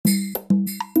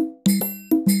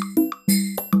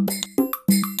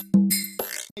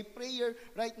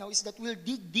right now is that we'll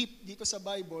dig deep dito sa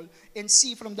Bible and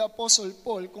see from the Apostle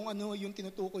Paul kung ano yung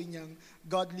tinutukoy niyang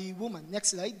godly woman.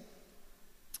 Next slide.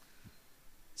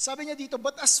 Sabi niya dito,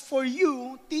 but as for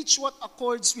you, teach what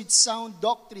accords with sound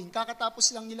doctrine.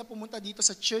 Kakatapos lang nila pumunta dito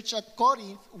sa church at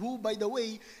Corinth, who, by the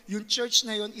way, yung church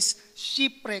na yon is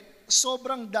shipwreck.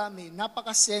 Sobrang dami,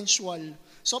 napaka-sensual.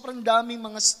 Sobrang daming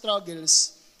mga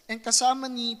struggles. And kasama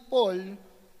ni Paul,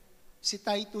 si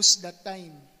Titus that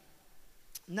time.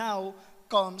 Now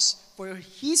comes for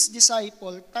his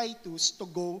disciple, Titus, to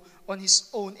go on his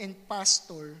own and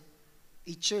pastor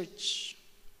a church.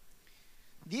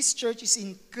 This church is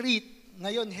in Crete,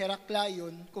 ngayon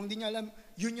Heraclion. Kung di nyo alam,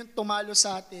 yun yung tumalo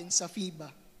sa atin sa FIBA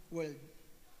World.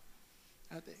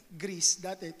 Greece,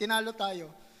 dati. Tinalo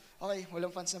tayo. Okay,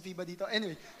 walang fans ng FIBA dito.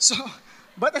 Anyway, so,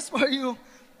 but as for you,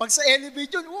 pag sa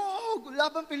Elevate yun, wow,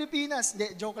 labang Pilipinas.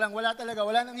 Hindi, joke lang, wala talaga.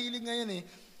 Wala nang hilig ngayon eh.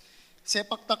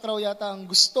 Sepak takraw yata ang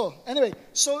gusto. Anyway,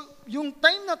 so, yung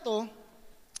time na to,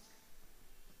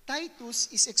 Titus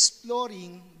is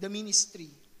exploring the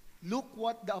ministry. Look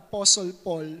what the Apostle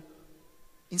Paul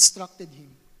instructed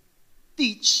him.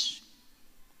 Teach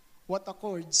what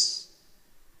accords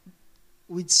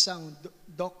with sound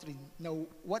doctrine. Now,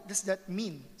 what does that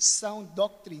mean? Sound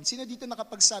doctrine. Sino dito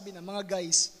nakapagsabi na, mga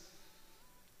guys,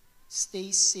 stay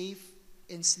safe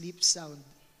and sleep sound?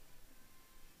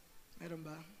 Meron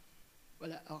ba?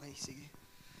 Wala? Okay, sige.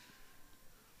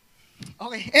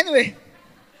 Okay, anyway.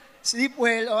 Sleep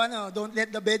well, o don't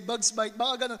let the bed bugs bite,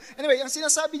 baka ganun. Anyway, ang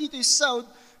sinasabi dito is sound,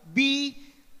 be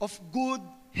of good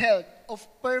health, of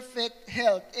perfect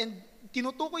health. And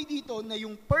tinutukoy dito na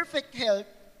yung perfect health,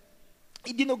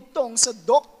 idinugtong sa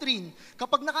doctrine.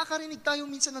 Kapag nakakarinig tayo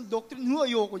minsan ng doctrine,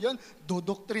 ayoko yan,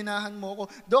 dodoktrinahan mo ako.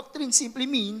 Doctrine simply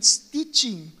means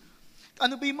teaching.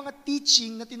 Ano ba yung mga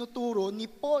teaching na tinuturo ni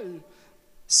Paul?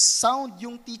 Sound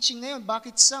yung teaching na yun.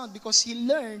 Bakit sound? Because he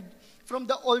learned from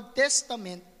the Old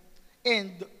Testament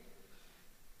and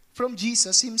from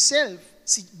Jesus himself.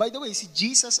 By the way, si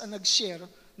Jesus ang nag-share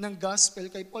ng gospel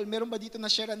kay Paul. Meron ba dito na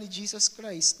share ni Jesus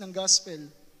Christ ng gospel?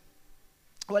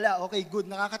 Wala. Okay, good.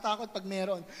 Nakakatakot pag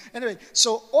meron. Anyway,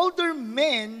 so older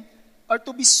men are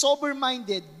to be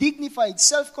sober-minded, dignified,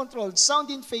 self-controlled,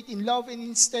 sound in faith, in love, and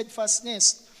in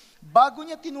steadfastness. Bago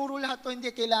niya tinuro lahat to,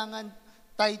 hindi kailangan,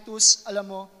 Titus, alam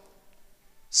mo,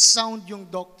 sound yung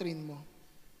doctrine mo.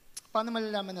 Paano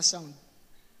malalaman na sound?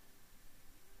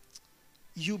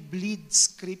 You bleed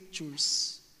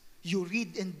scriptures. You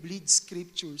read and bleed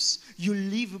scriptures. You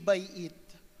live by it.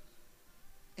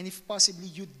 And if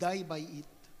possibly, you die by it.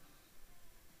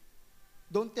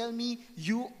 Don't tell me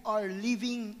you are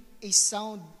living a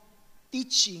sound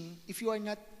teaching if you are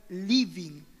not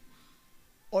living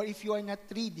or if you are not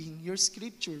reading your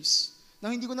scriptures. Now,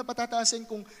 hindi ko na patataasin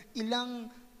kung ilang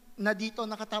na dito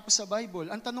nakatapos sa Bible.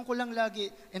 Ang tanong ko lang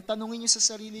lagi, and tanongin nyo sa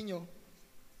sarili nyo,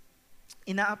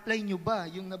 ina-apply nyo ba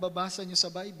yung nababasa nyo sa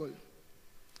Bible?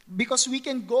 Because we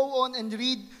can go on and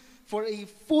read for a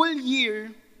full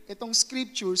year itong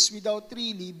scriptures without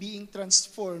really being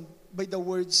transformed by the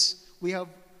words we have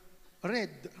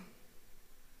read.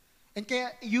 And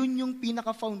kaya yun yung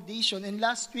pinaka-foundation. And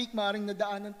last week, maaaring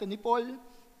nadaanan to ni Paul.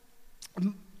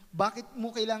 Bakit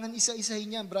mo kailangan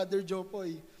isa-isahin yan, Brother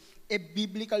Jopoy? A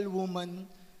biblical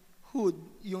womanhood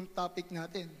yung topic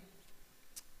natin.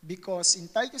 Because in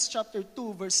Titus chapter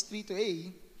 2, verse 3 to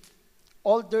 8,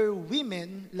 older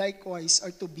women likewise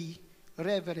are to be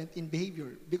reverent in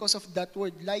behavior. Because of that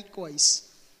word,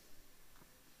 likewise,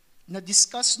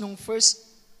 na-discuss nung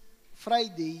first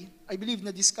Friday, I believe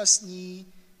na-discuss ni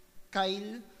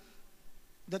Kyle,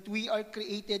 that we are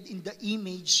created in the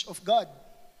image of God.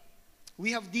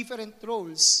 We have different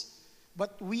roles,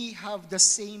 but we have the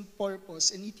same purpose,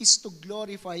 and it is to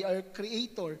glorify our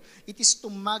Creator. It is to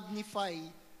magnify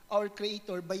our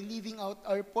Creator by living out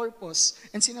our purpose.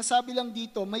 And sinasabi lang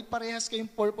dito, may parehas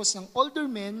kayong purpose ng older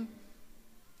men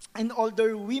and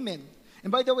older women.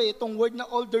 And by the way, itong word na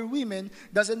older women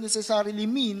doesn't necessarily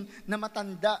mean na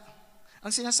matanda. Ang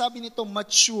sinasabi nito,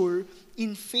 mature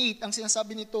in faith. Ang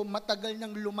sinasabi nito, matagal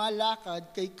nang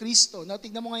lumalakad kay Kristo. Now,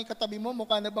 tignan mo nga yung katabi mo,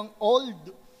 mukha na bang old?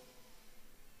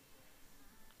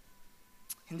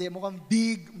 Hindi, mukhang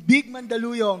big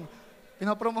Mandaluyong.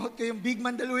 Pinapromote ko yung Big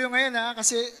Mandaluyong ngayon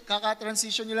kasi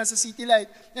kaka-transition nyo lang sa City Light.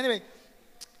 Anyway,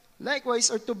 likewise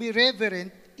are to be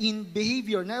reverent in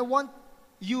behavior. Now I want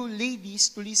you ladies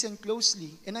to listen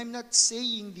closely. And I'm not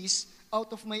saying this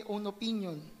out of my own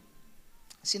opinion.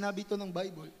 Sinabi ito ng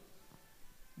Bible.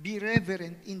 Be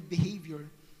reverent in behavior.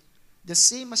 The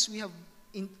same as we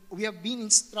have been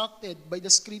instructed by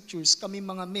the scriptures, kami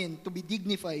mga men, to be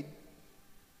dignified.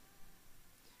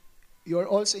 You are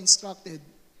also instructed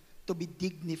to be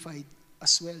dignified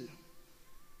as well.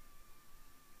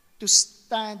 To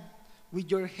stand with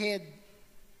your head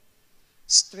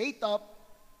straight up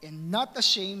and not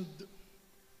ashamed,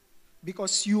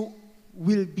 because you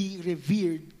will be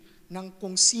revered ng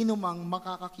kung sino mang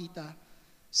makakakita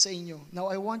sa inyo.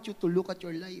 Now, I want you to look at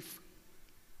your life.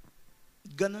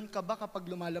 Ganon ka ba kapag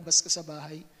lumalabas ka sa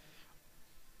bahay?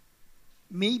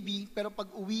 Maybe, pero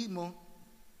pag uwi mo,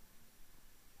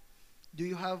 do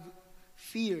you have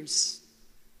fears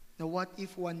na what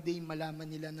if one day malaman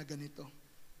nila na ganito?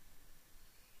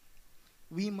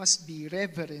 We must be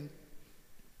reverent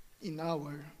in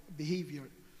our behavior.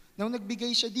 Now,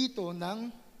 nagbigay siya dito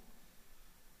ng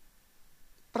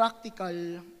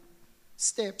practical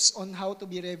steps on how to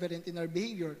be reverent in our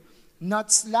behavior.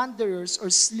 Not slanderers or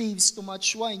slaves to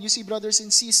much wine. You see, brothers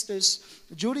and sisters,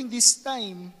 during this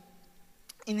time,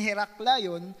 in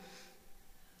Heraclion,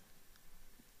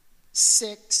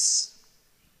 sex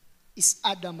is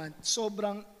adamant.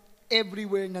 Sobrang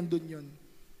everywhere nandun yun.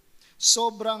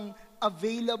 Sobrang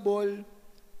available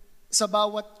sa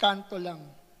bawat kanto lang.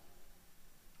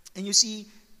 And you see,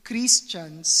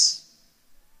 Christians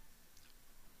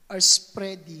are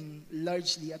spreading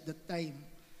largely at that time.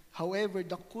 However,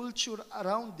 the culture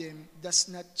around them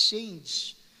does not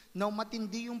change. Now,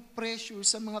 matindi yung pressure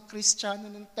sa mga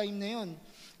Kristiyano ng time na yon.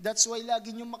 That's why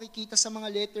lagi nyo makikita sa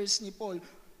mga letters ni Paul,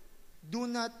 do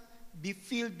not be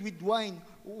filled with wine.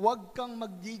 Huwag kang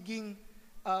magiging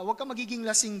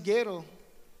lasinggero.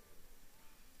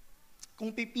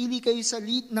 Kung pipili kayo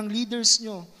ng leaders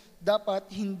nyo, dapat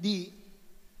hindi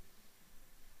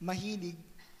mahilig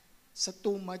sa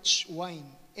too much wine.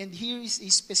 And here is a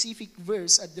specific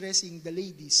verse addressing the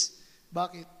ladies.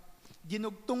 Bakit?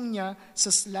 Dinugtong niya sa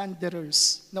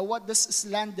slanderers. Now, what does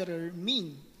slanderer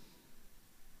mean?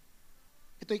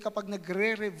 Ito'y kapag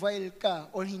nagre-revile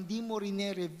ka or hindi mo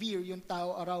rine-revere yung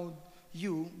tao around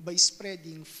you by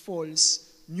spreading false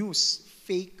news,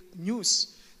 fake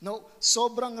news. Now,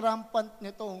 sobrang rampant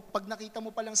nito. Pag nakita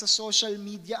mo pa lang sa social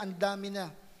media, ang dami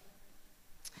na.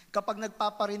 Kapag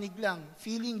nagpaparinig lang,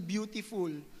 feeling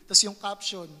beautiful, tas yung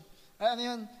caption, ano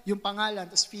yun? Yung pangalan,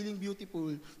 tas feeling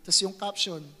beautiful, tas yung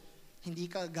caption, hindi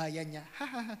ka gaya niya.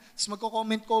 Tapos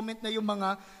magko-comment na yung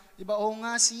mga, diba, oo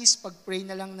nga sis, pag-pray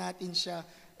na lang natin siya.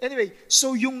 Anyway,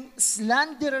 so yung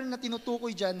slanderer na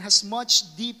tinutukoy dyan has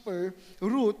much deeper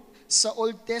root sa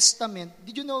Old Testament.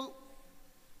 Did you know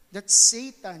that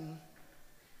Satan,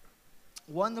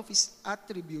 one of his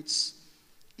attributes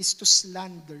is to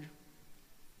slander?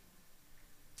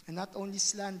 And not only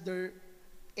slander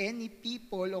any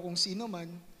people o kung sino man,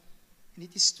 and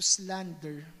it is to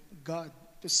slander God,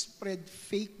 to spread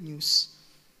fake news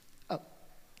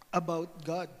about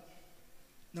God.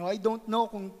 Now, I don't know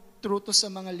kung true to sa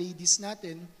mga ladies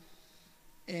natin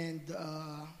and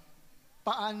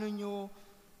paano nyo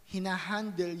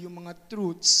hinahandle yung mga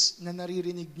truths na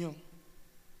naririnig nyo.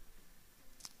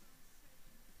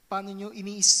 Paano nyo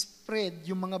ini-spread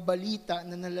yung mga balita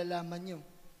na nalalaman nyo.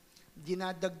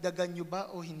 Dinadagdagan nyo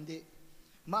ba o hindi?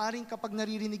 Maaring kapag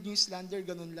naririnig nyo yung slander,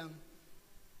 ganun lang.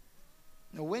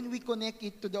 Now, when we connect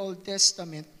it to the Old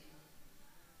Testament,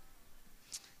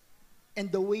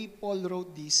 and the way Paul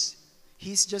wrote this,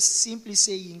 he's just simply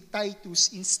saying,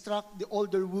 Titus, instruct the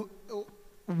older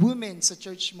women sa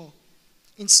church mo.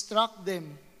 Instruct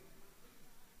them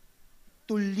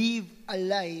to live a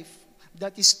life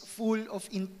that is full of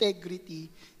integrity,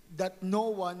 that no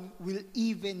one will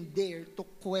even dare to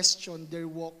question their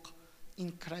walk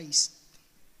in Christ.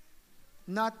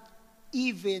 Not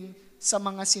even sa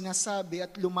mga sinasabi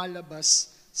at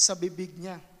lumalabas sa bibig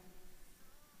niya.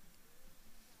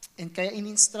 And kaya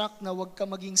in-instruct na huwag ka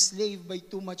maging slave by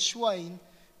too much wine,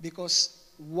 because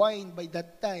wine by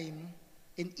that time,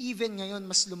 and even ngayon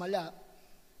mas lumala,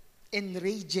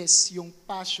 enrages yung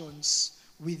passions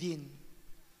within.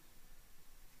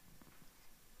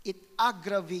 It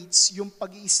aggravates yung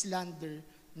pag-i-slander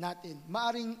natin.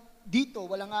 Maaring dito,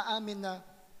 walang aamin na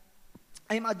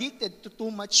I'm addicted to too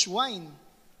much wine.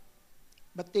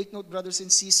 But take note, brothers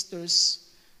and sisters,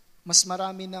 mas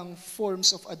marami ng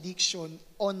forms of addiction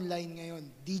online ngayon.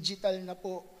 Digital na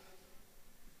po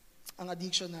ang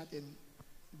addiction natin.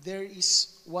 There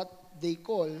is what they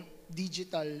call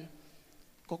digital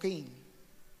cocaine.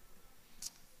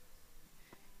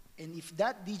 And if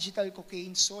that digital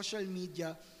cocaine, social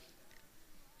media,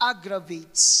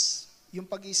 aggravates yung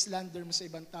pag-i-slander mo sa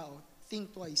ibang tao,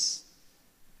 think twice.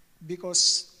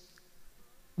 Because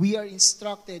we are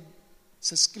instructed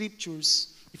sa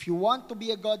scriptures, if you want to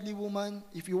be a godly woman,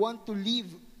 if you want to live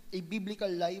a biblical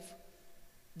life,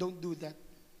 don't do that.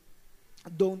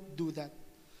 Don't do that.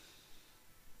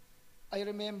 I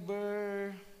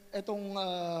remember etong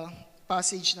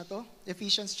passage na to.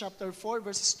 Ephesians chapter 4,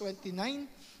 verses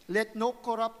 29. Let no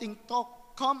corrupting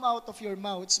talk come out of your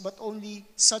mouths, but only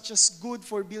such as good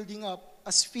for building up,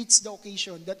 as fits the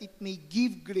occasion, that it may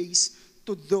give grace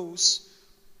to those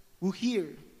who hear.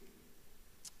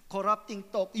 Corrupting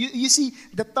talk. You see,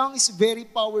 the tongue is very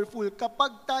powerful.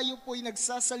 Kapag tayo po'y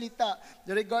nagsasalita,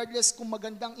 regardless kung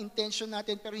magandang intention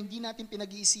natin, pero hindi natin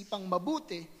pinag-iisipang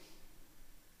mabuti,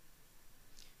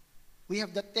 we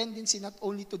have the tendency not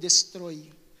only to destroy.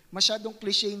 Masyadong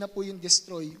cliche na po yung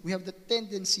destroy. We have the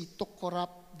tendency to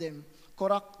corrupt them.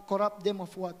 Corrupt them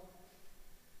of what?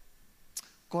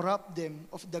 Corrupt them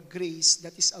of the grace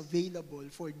that is available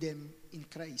for them in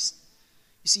Christ.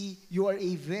 You see, you are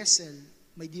a vessel,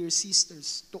 my dear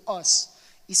sisters, to us.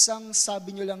 Isang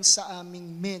sabi nyo lang sa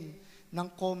aming men ng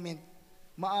comment,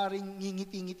 maaring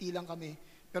ngingiti-ngiti lang kami.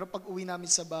 Pero pag uwi namin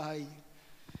sa bahay,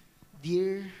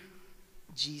 Dear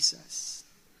Jesus,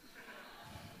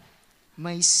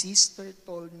 my sister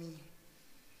told me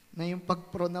na yung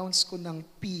pag-pronounce ko ng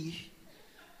P,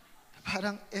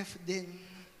 parang F din.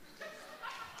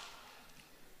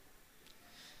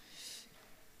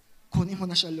 Kunin mo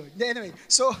na siya, Lord. Anyway,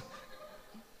 so,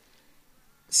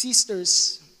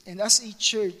 sisters, and as a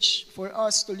church, for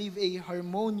us to live a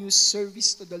harmonious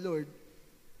service to the Lord,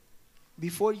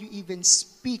 before you even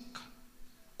speak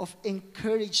of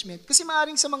encouragement, kasi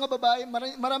maaring sa mga babae,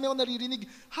 marami akong naririnig,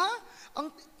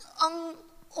 ang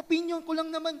opinion ko lang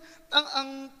naman,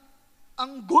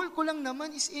 ang goal ko lang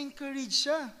naman is encourage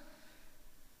siya.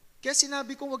 Kaya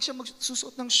sinabi ko, wag siya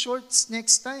magsusuot ng shorts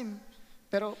next time.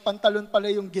 Pero pantalon pala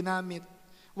yung ginamit.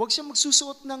 Huwag siya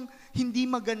magsusuot ng hindi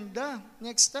maganda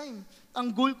next time.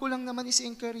 Ang goal ko lang naman is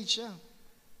encourage siya.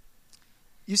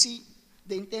 You see,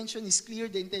 the intention is clear,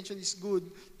 the intention is good.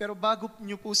 Pero bago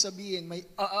nyo po sabihin,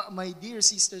 my dear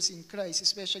sisters in Christ,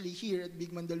 especially here at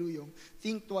Big Mandaluyong,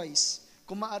 think twice.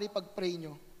 Kung maaari pag-pray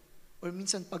nyo, or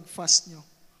minsan pag-fast nyo,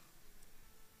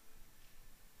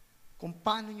 kung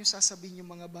paano nyo sasabihin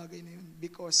yung mga bagay na yun.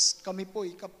 Because kami po,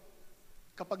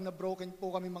 kapag na-broken po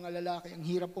kami mga lalaki, ang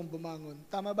hirap pong bumangon.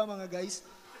 Tama ba mga guys?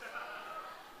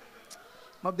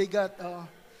 Mabigat.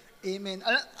 Amen.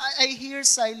 I hear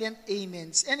silent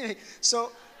amens. Anyway, so,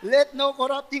 let no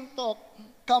corrupting talk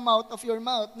come out of your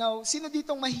mouth. Now, sino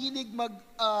ditong mahilig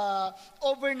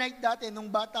overnight dati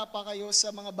nung bata pa kayo sa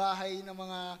mga bahay ng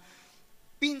mga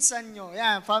pinsan nyo?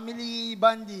 Yan, family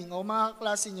bonding o mga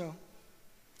klase nyo.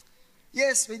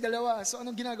 Yes, may dalawa. So,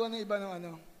 anong ginagawa ng iba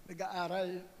ng nag-aaral?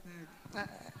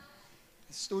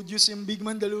 Studios yung Big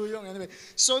Mandaluyong. Anyway,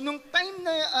 so nung time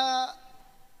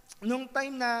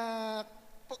na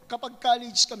kapag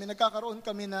college kami, nagkakaroon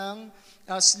kami ng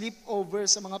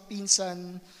sleepover sa mga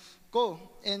pinsan ko.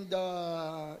 And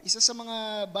isa sa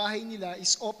mga bahay nila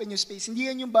is open yung space.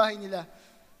 Hindi yan yung bahay nila.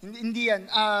 Hindi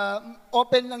yan.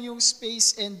 Open lang yung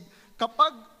space, and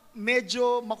kapag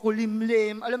medyo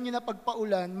makulimlim, alam niyo na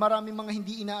pagpaulan, maraming mga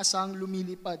hindi inaasahang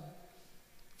lumilipad.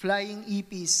 Flying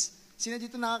ipis. Sino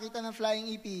dito nakakita ng flying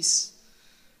ipis?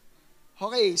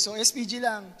 Okay, so SPG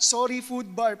lang. Sorry food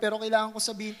bar, pero kailangan ko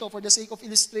sabihin to for the sake of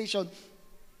illustration.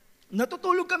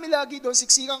 Natutulog kami lagi doon,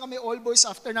 siksikan kami all boys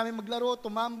after namin maglaro,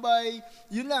 tumambay,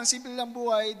 yun lang, simple lang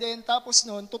buhay. Then tapos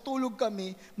noon, tutulog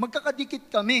kami, magkakadikit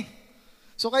kami.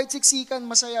 So kahit siksikan,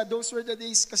 masaya, those were the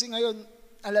days. Kasi ngayon,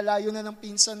 alalayo na ng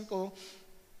pinsan ko.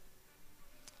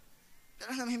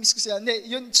 Namimiss ko siya.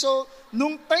 Hindi, yun. So,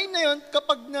 nung time na yun,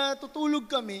 kapag natutulog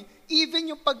kami,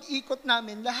 even yung pag-ikot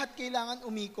namin, lahat kailangan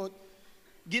umikot.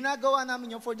 Ginagawa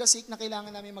namin yun for the sake na kailangan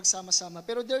namin magsama-sama.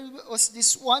 Pero there was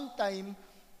this one time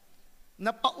na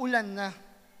paulan na.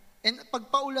 And pag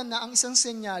paulan na, ang isang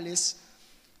senyales,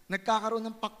 nagkakaroon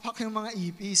ng pakpak yung mga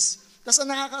ipis. Tapos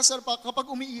ang nakakasar pa, kapag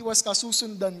umiiwas ka,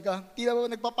 susundan ka. Tila ba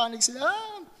nagpapanik sila,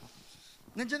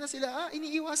 nandiyan na sila,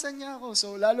 iniiwasan niya ako.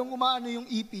 So, lalong umaano yung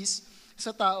ipis sa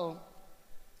tao.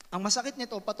 Ang masakit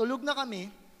nito, patulog na kami,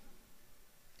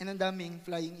 and ang daming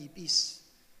flying ipis.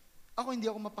 Ako hindi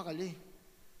ako mapakali.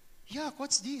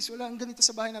 What's this? Wala ang ganito sa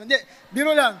bahay namin. Hindi,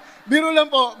 biro lang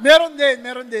po. Meron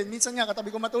din. Minsan nga, katabi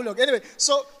ko matulog. Anyway,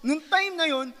 so, nung time na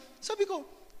yun, sabi ko,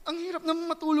 ang hirap naman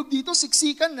matulog dito,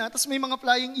 siksikan na, tapos may mga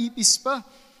flying ipis pa.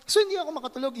 So, hindi ako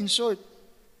makatulog, in short.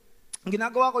 Ang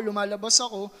ginagawa ko, lumalabas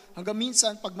ako, hanggang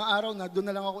minsan, pag maaraw na,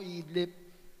 doon na lang ako iidlip.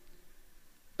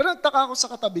 Pero nagtaka ako sa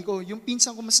katabi ko, yung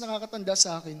pinsan ko mas nakakatanda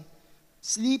sa akin,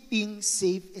 sleeping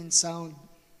safe and sound.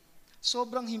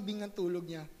 Sobrang himbing ng tulog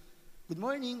niya. Good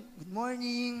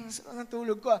morning, sarap ng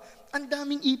tulog ko. Ang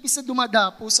daming ipis na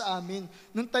dumadapo sa amin.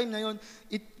 Noong time na yon,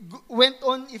 it went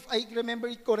on, if I remember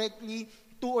it correctly,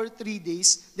 2 or 3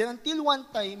 days. Then until one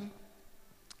time,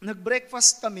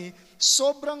 nag-breakfast kami,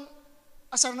 sobrang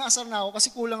asar na ako kasi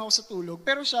kulang ako sa tulog.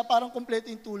 Pero siya, parang kompleto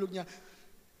yung tulog niya.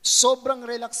 Sobrang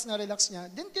relax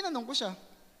niya. Then tinanong ko siya,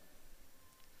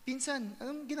 pinsan,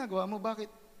 anong ginagawa mo? Bakit?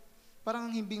 Parang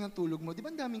ang himbing ng tulog mo. Di ba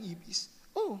ang daming ipis?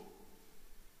 Oh.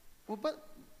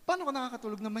 Paano ka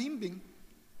nakakatulog na mahimbing?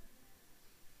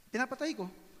 Pinapatay ko.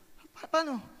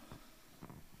 Paano?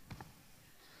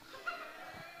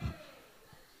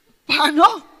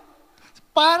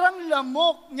 Parang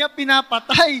lamok niya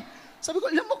pinapatay. Sabi ko,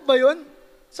 lamok ba yun?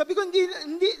 Sabi ko,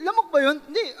 hindi, lamok ba yun?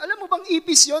 Hindi, alam mo bang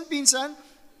ipis yun, pinsan?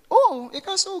 Oo,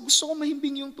 kaso gusto ko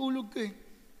mahimbing yung tulog ko eh.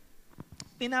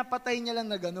 Pinapatay niya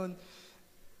lang na ganun.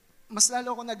 Mas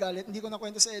lalo ako nagalit, hindi ko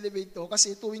nakwento sa elevator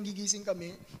kasi tuwing gigising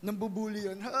kami, nambubuli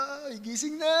yun,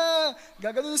 gising na!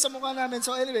 Gaganon sa mukha namin.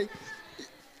 So anyway,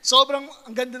 sobrang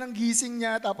ang ganda ng gising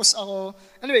niya, tapos ako,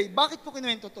 anyway, bakit ko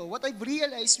kinuwento to? What I've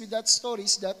realized with that story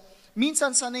is that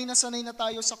minsan sanay na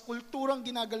tayo sa kulturang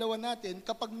ginagalawan natin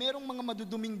kapag merong mga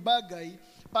maduduming bagay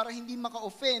para hindi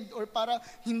maka-offend or para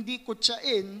hindi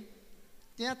kutsain,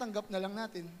 tinatanggap na lang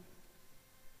natin.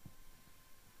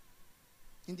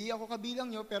 Hindi ako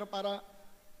kabilang nyo, pero para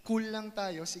cool lang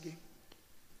tayo, sige.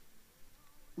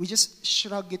 We just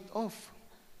shrug it off.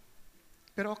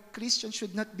 Pero a Christian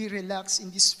should not be relaxed in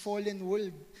this fallen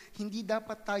world. Hindi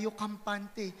dapat tayo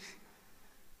kampante.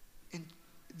 And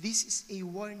this is a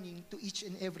warning to each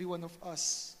and every one of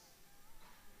us.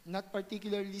 Not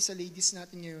particularly sa ladies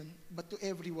natin ngayon, but to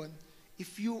everyone.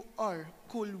 If you are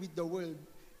cool with the world,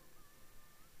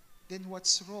 then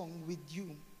what's wrong with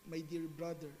you, my dear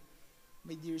brother?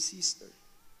 My dear sister.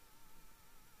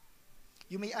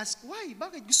 You may ask, why?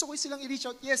 Bakit? Gusto ko silang i-reach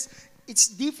out. Yes, it's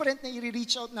different na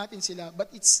i-reach out natin sila, but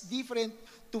it's different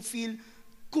to feel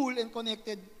cool and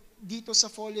connected dito sa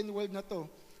fallen world na to.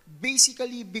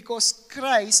 Basically, because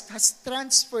Christ has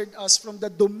transferred us from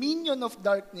the dominion of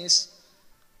darkness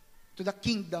to the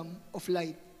kingdom of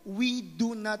light. We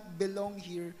do not belong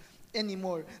here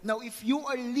anymore. Now, if you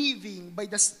are living by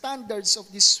the standards of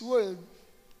this world,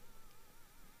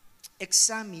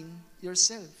 examine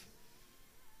yourself.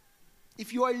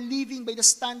 If you are living by the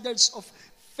standards of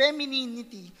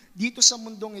femininity dito sa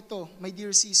mundong ito, my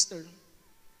dear sister,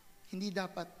 hindi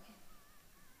dapat.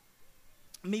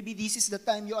 Maybe this is the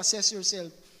time you assess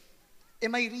yourself.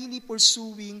 Am I really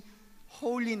pursuing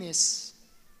holiness?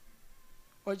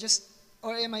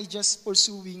 Or am I just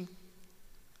pursuing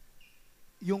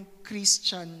yung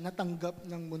Christian na tanggap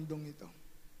ng mundong ito?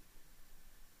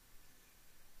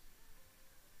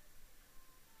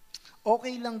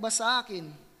 Okay lang ba sa akin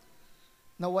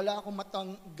na wala akong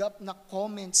matanggap na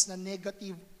comments na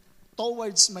negative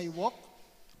towards my walk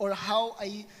or how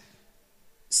I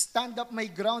stand up my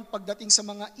ground pagdating sa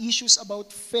mga issues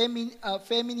about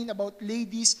feminine, about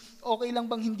ladies? Okay lang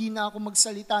bang hindi na ako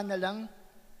magsalita na lang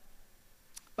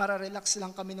para relax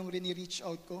lang kami nung rini-reach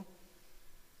out ko?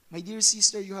 My dear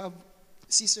sister, you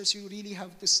really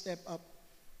have to step up.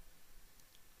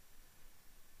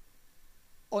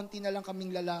 Onti na lang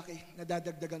kaming lalaki,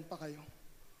 nadadagdagan pa kayo.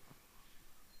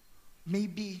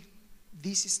 Maybe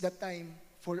this is the time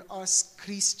for us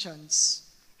Christians,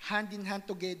 hand in hand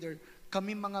together,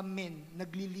 kami mga men,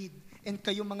 nagli-lead, and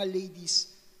kayo mga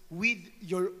ladies, with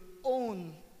your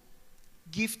own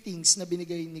giftings na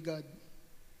binigay ni God.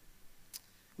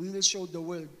 We will show the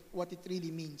world what it really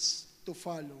means to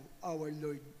follow our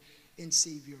Lord and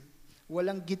Savior.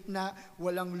 Walang gitna,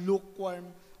 walang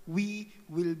lukewarm. We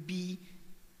will be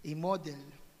a model,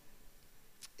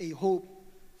 a hope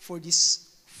for this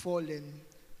fallen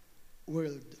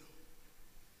world.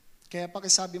 Kaya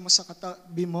pakisabi mo sa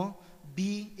katabi mo,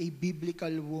 be a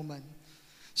biblical woman.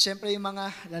 Siyempre yung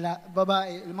mga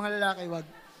babae, yung mga lalaki, wag.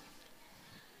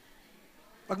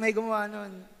 Pag may gumawa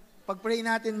nun, pag-pray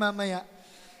natin mamaya.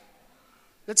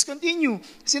 Let's continue.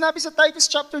 Sinabi sa Titus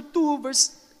chapter 2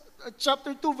 verse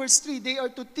 3, they are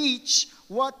to teach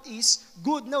what is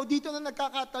good. Now, dito na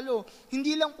nagkakatalo.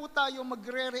 Hindi lang po tayo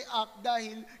magre-react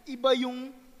dahil iba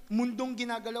yung mundong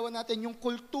ginagalawan natin, yung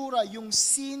kultura, yung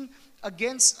sin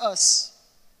against us,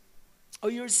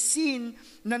 o your sin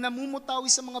na namumutawi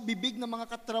sa mga bibig ng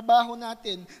mga katrabaho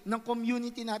natin, ng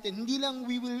community natin. Hindi lang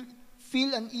we will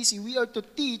feel uneasy. We are to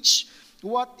teach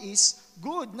what is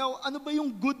good. Now, ano ba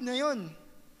yung good na yon?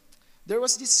 There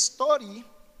was this story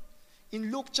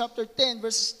in Luke chapter 10,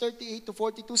 verses 38 to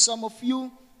 42, some of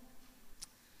you,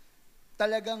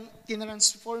 talagang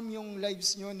tinransform yung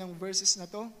lives nyo ng verses na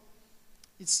to.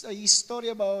 It's a story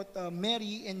about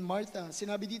Mary and Martha.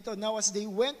 Sinabi dito, now as they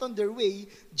went on their way,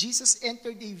 Jesus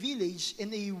entered a village,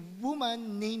 and a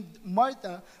woman named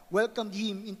Martha welcomed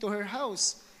him into her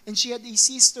house. And she had a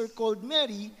sister called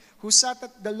Mary, who sat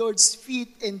at the Lord's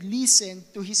feet and listened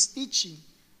to his teaching.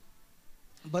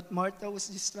 But Martha was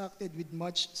distracted with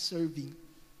much serving.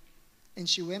 And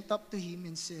she went up to him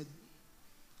and said,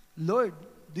 Lord,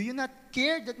 do you not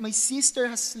care that my sister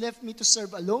has left me to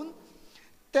serve alone?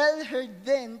 Tell her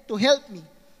then to help me.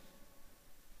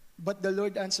 But the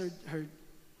Lord answered her,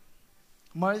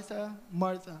 Martha,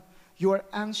 Martha, you are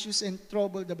anxious and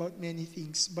troubled about many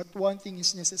things, but one thing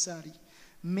is necessary.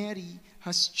 Mary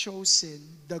has chosen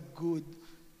the good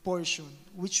portion,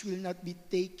 which will not be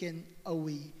taken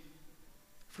away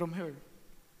from her.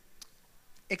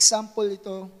 Example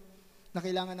ito na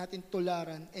kailangan natin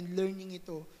tularan and learning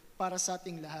ito para sa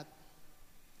ating lahat.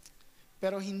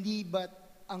 Pero hindi ba't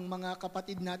ang mga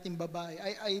kapatid nating babae,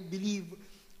 I believe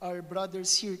our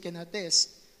brothers here can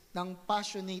attest, ng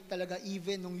passionate talaga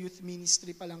even nung youth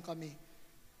ministry pa lang kami,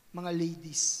 mga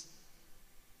ladies.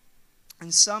 And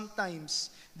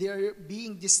sometimes, they are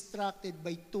being distracted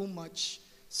by too much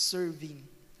serving.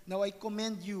 Now, I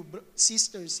commend you,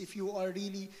 sisters, if you are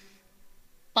really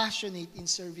passionate in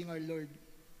serving our Lord.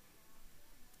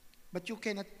 But you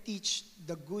cannot teach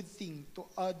the good thing to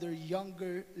other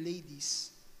younger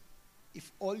ladies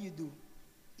if all you do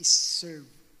is serve,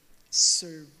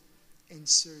 serve, and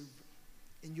serve.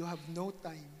 And you have no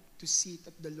time to sit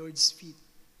at the Lord's feet.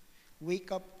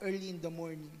 Wake up early in the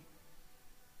morning,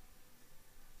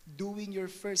 doing your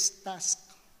first task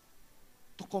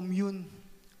to commune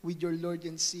with your Lord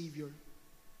and Savior.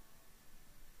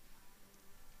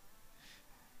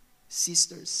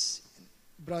 Sisters,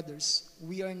 brothers,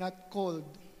 we are not called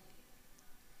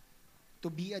to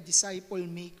be a disciple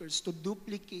makers, to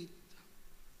duplicate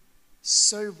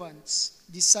servants,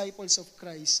 disciples of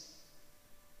Christ,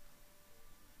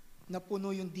 na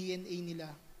puno yung DNA nila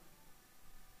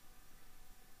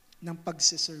ng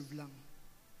pagsiserve lang.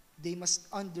 They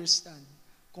must understand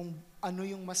kung ano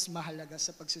yung mas mahalaga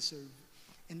sa pagsiserve.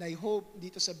 And I hope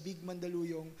dito sa Big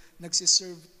Mandaluyong,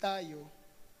 nagsiserve tayo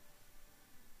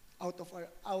out of our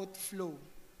outflow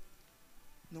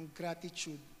ng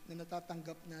gratitude na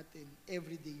natatanggap natin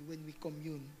every day when we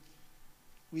commune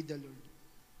with the Lord.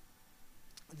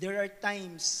 There are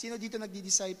times, sino dito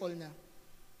nagdi-disciple na?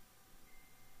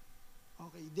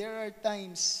 Okay, there are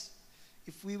times,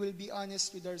 if we will be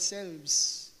honest with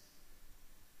ourselves,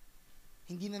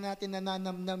 hindi na natin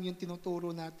nananamnam yung tinuturo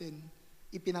natin,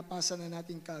 ipinapasa na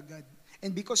natin kagad.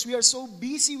 And because we are so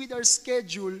busy with our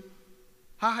schedule,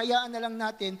 hahayaan na lang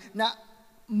natin na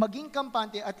maging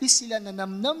kampante, at least sila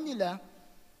nanamnam nila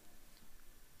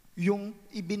yung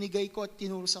ibinigay ko at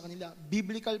tinuro sa kanila.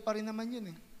 Biblical pa rin naman yun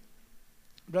eh.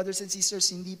 Brothers and sisters,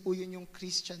 hindi po yun yung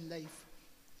Christian life.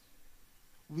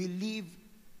 We live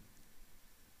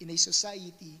in a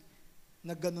society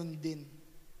na ganun din.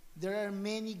 There are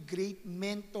many great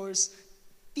mentors,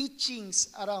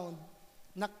 teachings around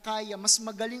na kaya, mas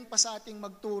magaling pa sa ating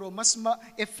magturo, mas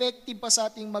effective pa sa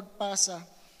ating magpasa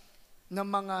ng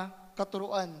mga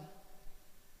katuruan.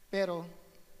 Pero,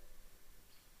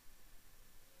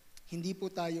 hindi po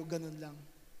tayo ganun lang.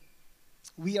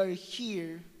 We are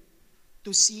here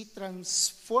to see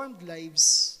transformed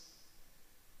lives.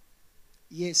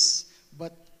 Yes,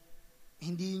 but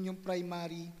hindi yun yung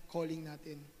primary calling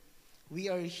natin. We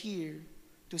are here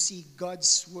to see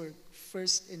God's work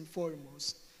first and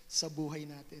foremost sa buhay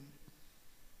natin.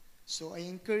 So I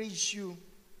encourage you,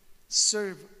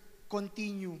 serve,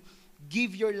 continue,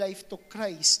 give your life to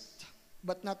Christ,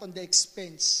 but not on the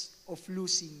expense of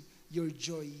losing your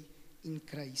joy in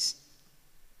Christ.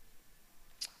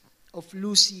 Of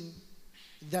losing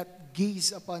that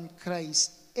gaze upon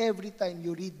Christ every time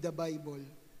you read the Bible.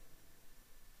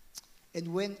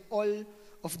 And when all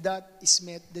of that is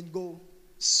met, then go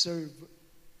serve.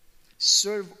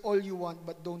 Serve all you want,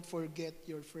 but don't forget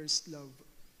your first love.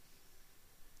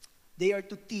 They are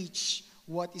to teach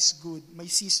what is good. My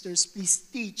sisters, please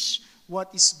teach what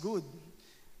is good.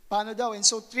 Paano daw? And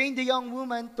so train the young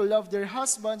women to love their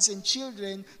husbands and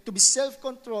children, to be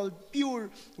self-controlled,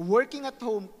 pure, working at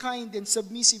home, kind, and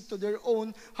submissive to their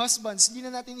own husbands.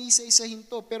 Hindi na natin isa-isahin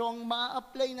to, pero ang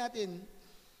ma-apply natin,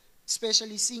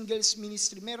 especially singles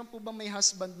ministry, meron po ba may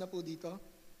husband na po dito?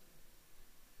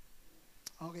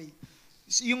 Okay.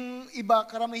 So, yung iba,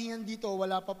 karamihan dito,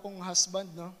 wala pa pong husband,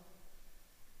 no?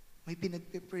 May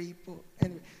pinagpe-pray po.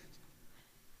 Anyway,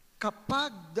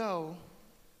 kapag daw,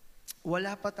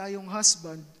 wala pa tayong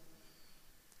husband,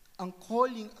 ang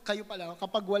calling, kayo pala,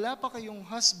 kapag wala pa kayong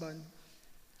husband,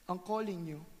 ang calling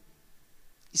nyo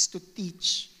is to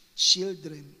teach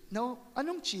children. Now,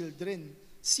 anong children?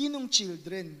 Sinong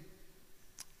children?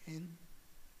 And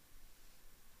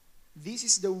this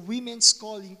is the women's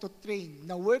calling to train.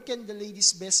 Now, where can the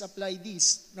ladies best apply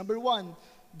this? Number one,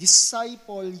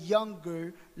 disciple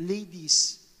younger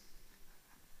ladies.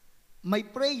 My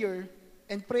prayer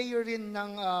And prayer rin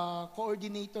ng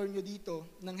coordinator nyo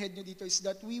dito, ng head nyo dito, is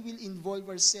that we will involve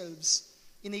ourselves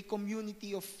in a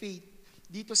community of faith.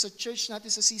 Dito sa church natin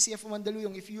sa CCF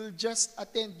Mandaluyong, if you'll just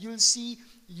attend, you'll see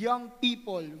young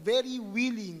people very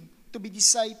willing to be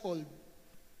discipled.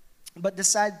 But the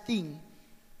sad thing,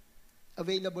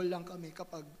 available lang kami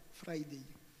kapag Friday.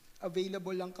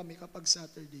 Available lang kami kapag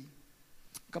Saturday.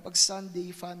 Kapag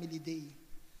Sunday, family day.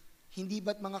 Hindi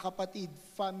ba't mga kapatid,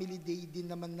 family day din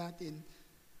naman natin.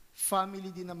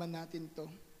 Family din naman natin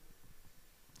to.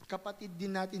 Kapatid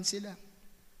din natin sila.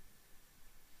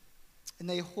 And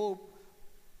I hope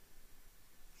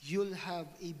you'll have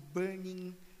a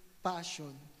burning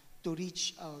passion to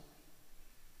reach out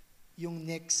yung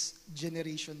next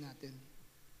generation natin.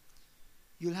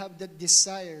 You'll have that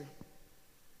desire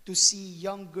to see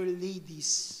younger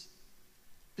ladies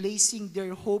placing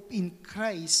their hope in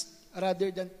Christ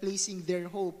rather than placing their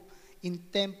hope in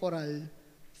temporal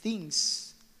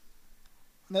things.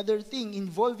 Another thing,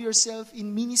 involve yourself in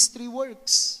ministry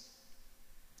works.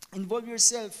 Involve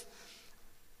yourself.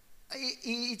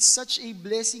 It's such a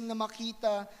blessing na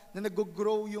makita na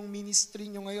nag-grow yung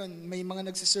ministry nyo ngayon. May mga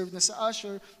nagsiserve na sa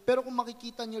usher, pero kung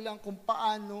makikita nyo lang kung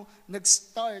paano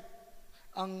nag-start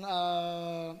ang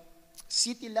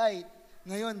City Light,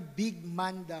 ngayon Big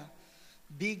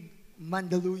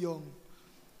Mandaluyong.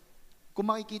 Kung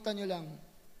makikita nyo lang,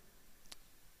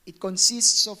 it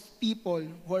consists of people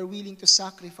who are willing to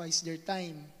sacrifice their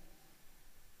time.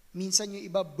 Minsan yung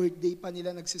iba, birthday pa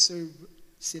nila nagsiserve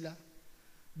sila.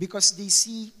 Because they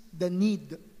see the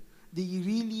need. They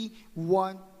really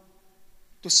want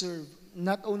to serve.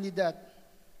 Not only that,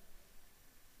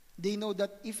 they know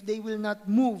that if they will not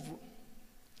move,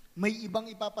 may ibang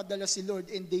ipapadala si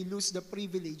Lord and they lose the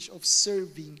privilege of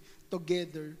serving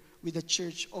together with the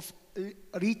church, of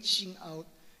reaching out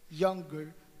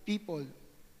younger people.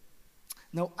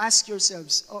 Now ask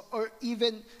yourselves, or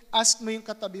even ask mo yung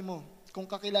katabi mo, kung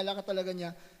kakilala ka talaga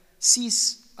niya,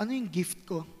 sis, ano yung gift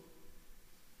ko?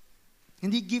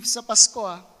 Hindi gift sa Pasko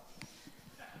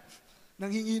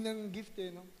Nanghingi ng gift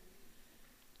no?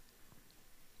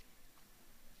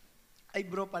 Ay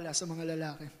bro pala sa mga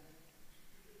lalaki.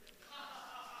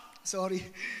 Sorry.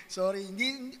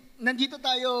 Nandito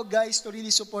tayo guys to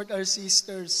really support our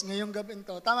sisters ngayong gabi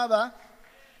to. Tama ba?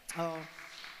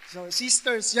 So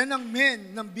sisters, yan ang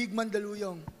men ng Big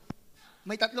Mandaluyong.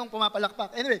 May 3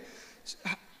 pumapalakpak. Anyway,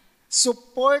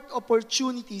 support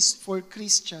opportunities for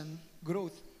Christian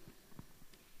growth.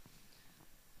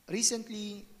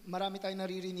 Recently, marami tayong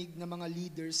naririnig na mga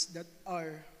leaders that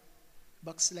are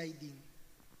backsliding,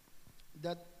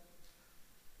 that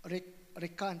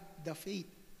recant the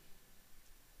faith.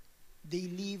 They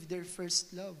leave their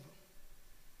first love.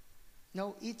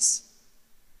 Now, it's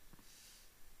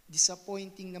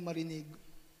disappointing na marinig.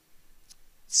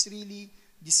 It's really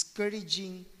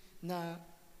discouraging na,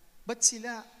 ba't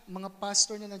sila, mga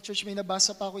pastor na ng church, may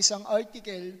nabasa pa ako isang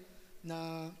article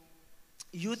na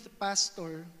youth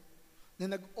pastor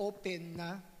na nag-open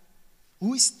na,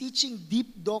 who is teaching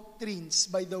deep doctrines,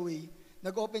 by the way.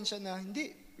 Nag-open siya na, hindi,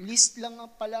 list lang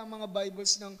pala ang mga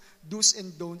Bibles ng do's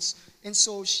and don'ts. And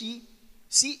so he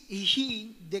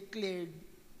declared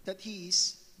that he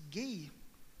is gay.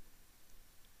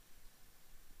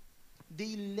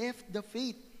 They left the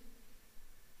faith.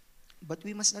 But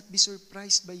we must not be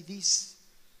surprised by this.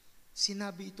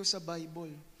 Sinabi ito sa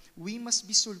Bible. We must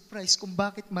be surprised kung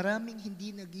bakit maraming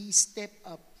hindi nag-i-step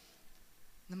up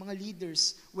na mga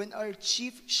leaders when our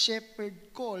chief shepherd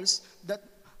calls that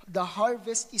the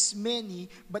harvest is many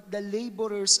but the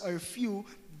laborers are few.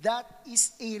 That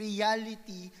is a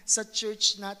reality sa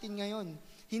church natin ngayon.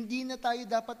 Hindi na tayo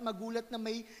dapat magulat na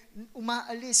may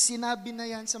umaalis. Sinabi na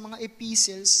yan sa mga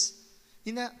epistles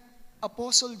ni na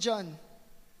Apostle John,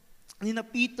 ni na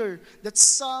Peter, that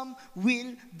some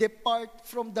will depart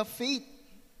from the faith.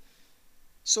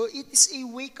 So it is a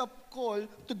wake-up call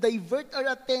to divert our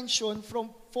attention from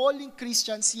falling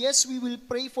Christians. Yes, we will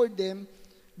pray for them,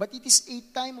 but it is a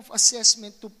time of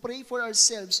assessment to pray for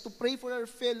ourselves, to pray for our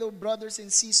fellow brothers and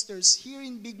sisters here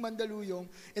in Big Mandaluyong,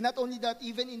 and not only that,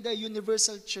 even in the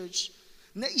Universal Church,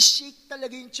 na i-shake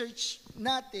talaga yung church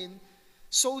natin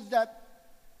so that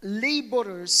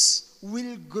laborers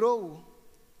will grow.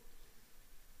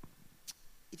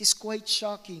 It is quite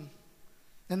shocking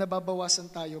na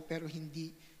nababawasan tayo pero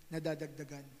hindi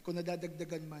nadadagdagan. Kung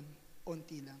nadadagdagan man,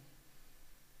 onti lang.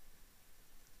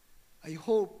 I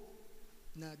hope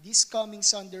na this coming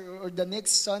Sunday or the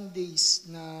next Sundays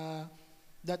na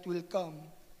that will come,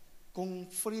 kung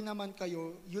free naman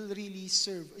kayo, you'll really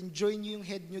serve. Enjoy nyo yung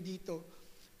head nyo dito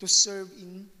to serve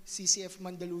in CCF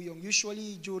Mandaluyong.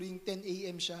 Usually during 10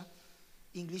 a.m. siya.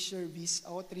 English service,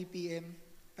 ako 3 p.m.,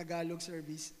 Tagalog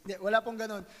service. Hindi, wala pong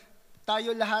ganon.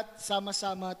 Tayo lahat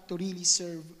sama-sama to really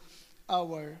serve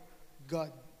our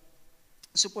God.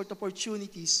 Support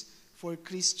opportunities for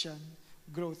Christian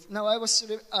growth. Now, I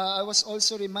was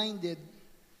also reminded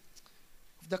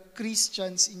of the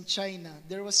Christians in China.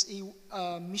 There was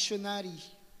a missionary.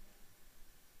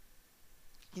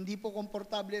 Hindi po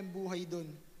komportable ang buhay doon.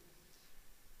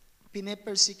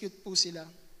 Pine-persecute po sila.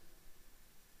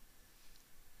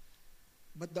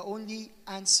 But the only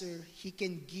answer he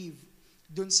can give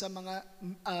doon sa mga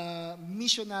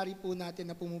missionary po natin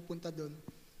na pumupunta doon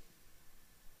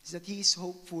is that he is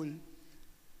hopeful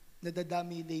na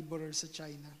dadami laborer sa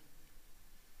China.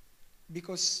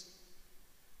 Because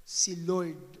si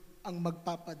Lord ang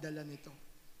magpapadala nito.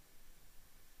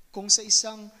 Kung sa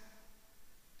isang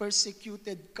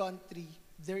persecuted country,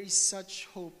 there is such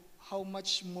hope, how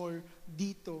much more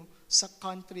dito sa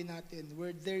country natin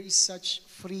where there is such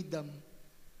freedom.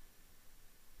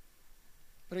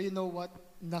 Pero you know what?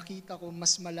 Nakita ko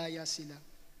mas malaya sila.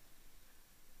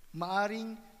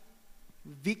 Maaring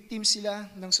victim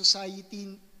sila ng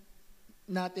society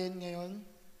natin ngayon,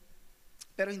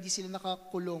 pero hindi sila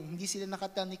nakakulong, hindi sila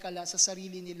nakatanikala sa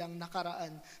sarili nilang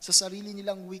nakaraan, sa sarili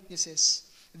nilang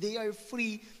weaknesses. They are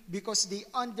free because they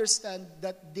understand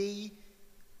that they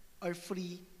are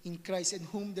free in Christ, and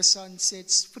whom the Son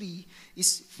sets free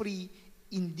is free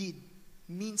indeed.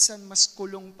 Minsan mas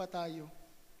kulong pa tayo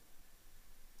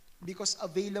because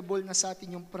available na sa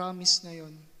atin yung promise na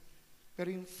yon,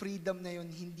 pero yung freedom na yon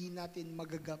hindi natin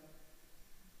magagap.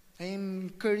 I am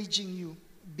encouraging you,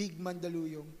 Big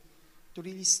Mandaluyong, to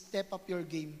really step up your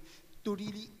game, to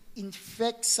really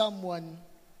infect someone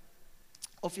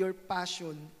of your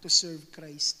passion to serve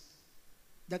Christ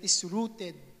that is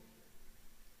rooted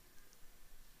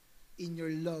in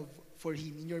your love for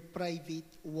Him, in your private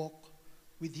walk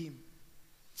with Him.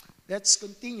 Let's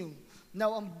continue.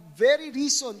 Now, ang very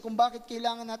reason kung bakit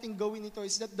kailangan natin gawin ito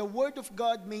is that the Word of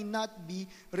God may not be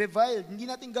reviled. Hindi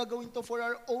natin gagawin to for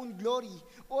our own glory.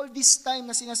 All this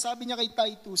time na sinasabi niya kay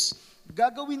Titus,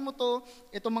 gagawin mo to,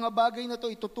 itong mga bagay na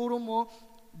to, ituturo mo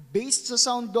based sa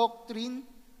sound doctrine.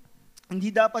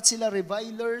 Hindi dapat sila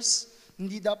revilers,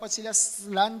 hindi dapat sila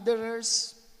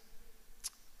slanderers.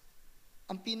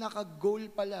 Ang pinaka-goal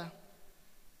pala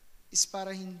is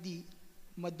para hindi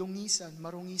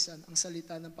marungisan ang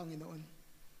salita ng Panginoon.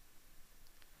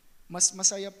 Mas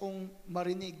masaya pong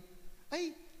marinig,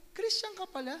 ay, Christian ka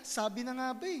pala, sabi na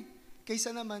nga ba eh.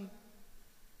 Kaysa naman,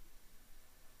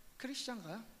 Christian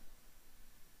ka?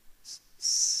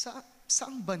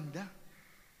 Saang banda?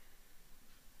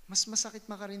 Mas masakit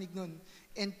makarinig nun.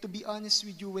 And to be honest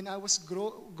with you, when I was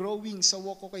growing sa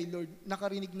walk ko kay Lord,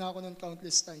 nakarinig na ako nun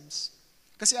countless times.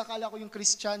 Kasi akala ko yung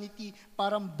Christianity,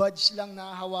 parang badge lang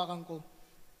na hawakan ko.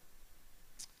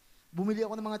 Bumili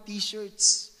ako ng mga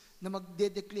t-shirts na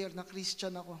magde-declare na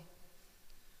Christian ako.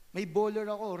 May baller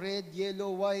ako, red,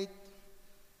 yellow, white.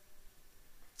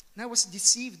 And I was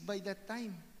deceived by that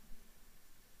time.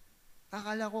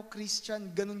 Akala ko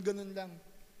Christian, ganun-ganun lang.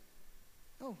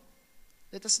 No.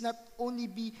 Let us not only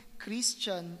be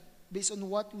Christian based on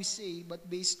what we say, but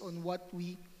based on what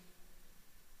we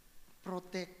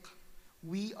protect.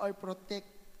 We are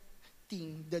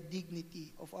protecting the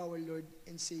dignity of our Lord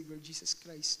and Savior, Jesus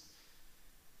Christ.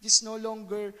 This no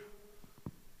longer,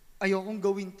 ayokong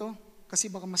gawin to kasi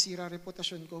baka masira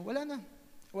reputasyon ko. Wala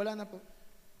na po.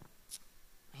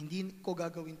 Hindi ko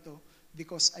gagawin to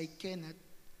because I cannot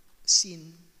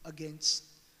sin against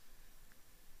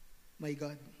my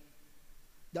God.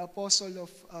 The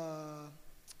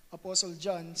Apostle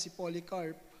John, si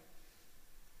Polycarp,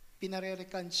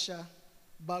 pinarerekant siya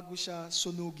bago siya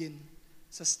sunugin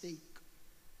sa stake.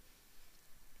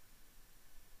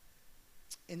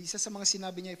 And isa sa mga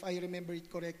sinabi niya, if I remember it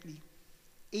correctly,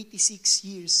 86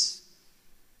 years,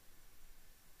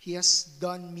 He has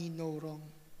done me no wrong.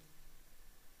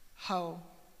 How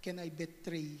can I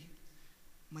betray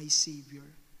my Savior?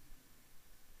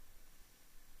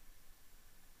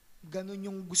 Ganon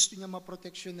yung gusto niya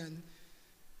maproteksyonan,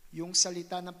 yung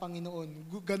salita ng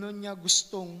Panginoon. Ganon niya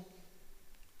gustong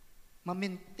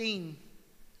ma-maintain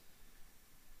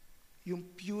yung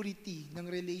purity ng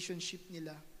relationship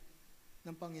nila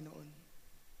ng Panginoon.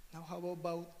 Now, how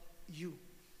about you?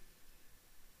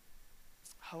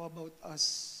 How about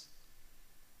us?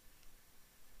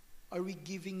 Are we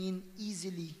giving in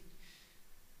easily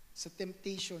sa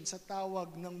temptation, sa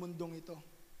tawag ng mundong ito?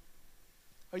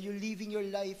 Are you living your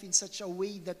life in such a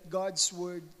way that God's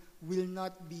word will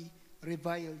not be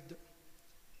reviled?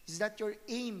 Is that your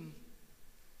aim?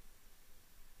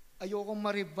 Ayokong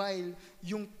ma-revile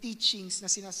yung teachings na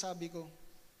sinasabi ko.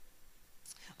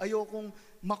 Ayokong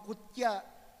makutya,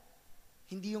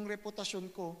 hindi yung reputasyon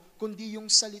ko, kundi yung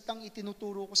salitang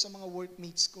itinuturo ko sa mga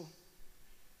workmates ko.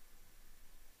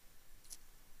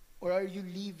 Or are you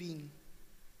living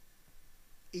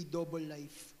a double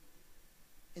life?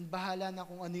 And bahala na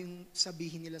kung ano yung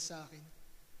sabihin nila sa akin.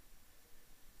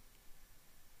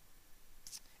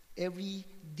 Every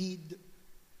deed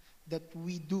that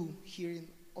we do here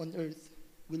on earth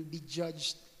will be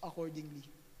judged accordingly.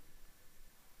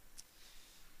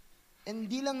 And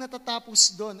di lang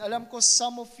natatapos doon. Alam ko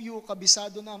some of you,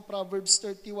 kabisado na ang Proverbs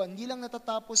 31. Di lang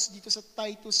natatapos dito sa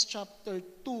Titus chapter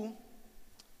 2,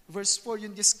 verse 4,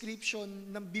 yung description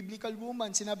ng biblical woman.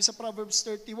 Sinabi sa Proverbs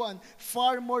 31,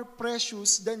 far more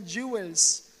precious than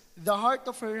jewels. The heart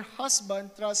of her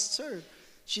husband trusts her.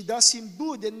 She does him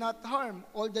good and not harm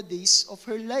all the days of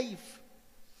her life.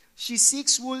 She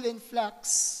seeks wool and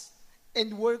flax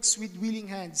and works with willing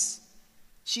hands.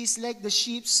 She is like the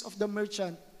sheep of the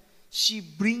merchant. She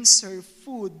brings her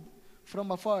food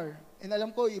from afar. And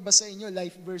alam ko, iba sa inyo,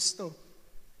 life verse to.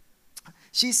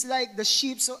 She's like the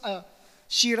sheep,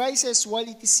 she rises while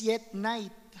it is yet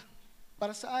night.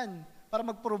 Para saan? Para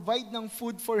mag-provide ng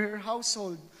food for her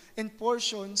household and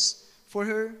portions for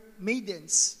her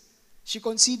maidens. She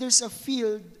considers a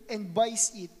field and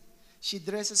buys it. She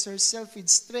dresses herself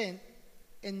with strength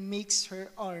and makes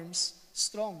her arms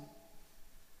strong.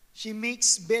 She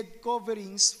makes bed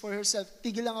coverings for herself.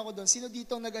 Tigil lang ako doon. Sino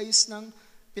dito nag-ayos ng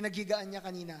pinaghigaan niya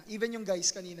kanina? Even yung guys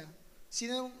kanina.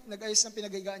 Sino nag-ayos ng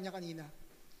pinaghigaan niya kanina?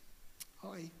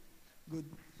 Okay, good.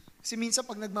 Kasi minsan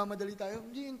pag nagmamadali tayo,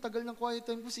 hindi, yung tagal ng quiet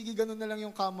time ko, sige, ganun na lang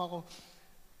yung kama ko.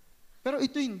 Pero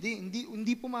ito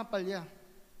hindi pumapalya.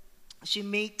 She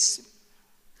makes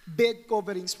bed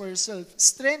coverings for herself.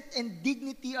 Strength and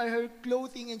dignity are her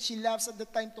clothing and she laughs at the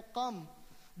time to come.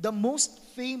 The most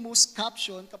famous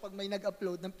caption kapag may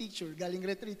nag-upload ng picture, galing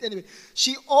retreat. Anyway,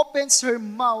 she opens her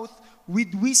mouth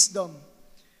with wisdom.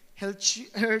 Her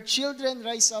children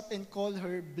rise up and call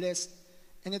her blessed.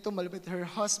 And ito malapit, her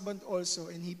husband also,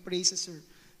 and he praises her.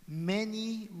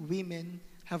 Many women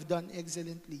have done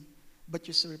excellently, but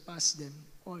you surpass them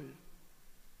all.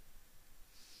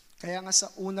 Kaya nga sa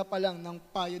una pa lang ng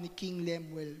payo ni King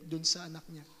Lemuel dun sa anak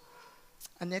niya,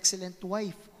 an excellent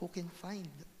wife who can find.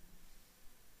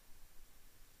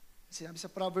 Sinabi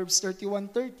sa Proverbs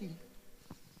 31:30,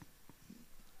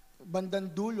 bandang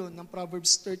dulo ng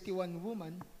Proverbs 31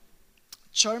 woman,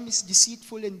 charm is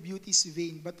deceitful and beauty is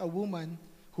vain, but a woman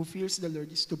who fears the Lord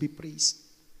is to be praised.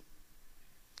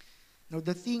 Now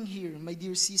the thing here, my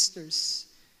dear sisters,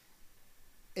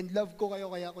 and love ko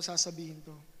kayo kaya ako sasabihin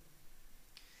to,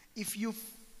 if you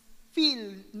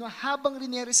feel, no, habang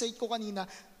rine-recite ko kanina,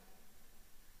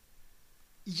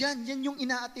 yan yung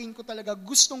ina-attain ko talaga.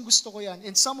 Gustong-gusto ko yan.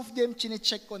 And some of them,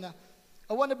 chine-check ko na.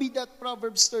 I wanna be that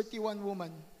Proverbs 31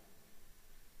 woman.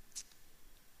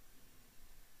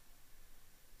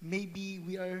 Maybe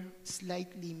we are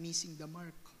slightly missing the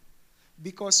mark.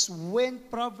 Because when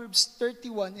Proverbs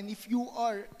 31, and if you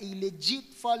are a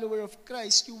legit follower of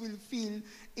Christ, you will feel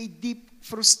a deep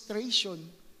frustration.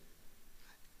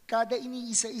 Kada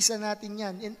iniisa-isa natin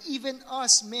yan. And even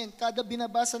us, men, kada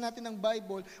binabasa natin ng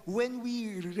Bible, when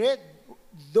we read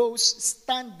those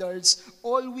standards,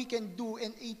 all we can do,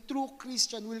 and a true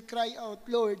Christian will cry out,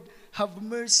 Lord, have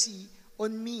mercy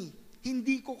on me.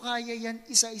 Hindi ko kaya yan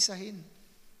isa-isahin.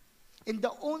 And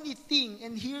the only thing,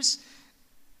 and here's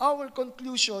our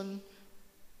conclusion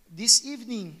this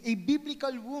evening, a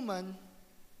biblical woman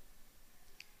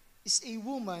is a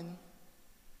woman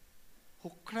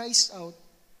who cries out,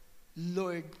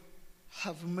 Lord,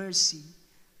 have mercy,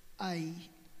 I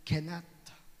cannot.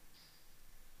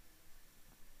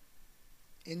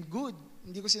 And good,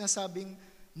 hindi ko sinasabing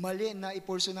mali na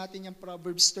ipursu natin yung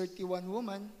Proverbs 31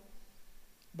 woman,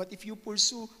 but if you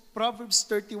pursue Proverbs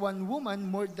 31 woman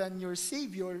more than your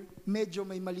Savior, medyo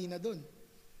may mali na dun.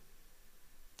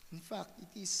 In fact,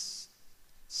 it is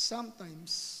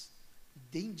sometimes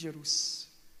dangerous.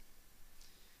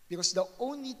 Because the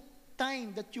only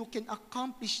time that you can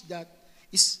accomplish that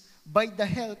is by the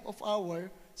help of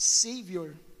our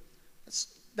Savior.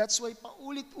 That's why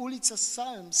paulit-ulit sa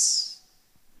Psalms,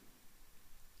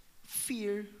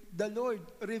 fear the Lord,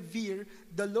 revere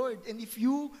the Lord. And if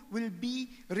you will be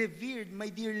revered,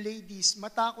 my dear ladies,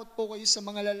 matakot po kayo sa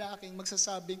mga lalaking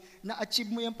magsasabing,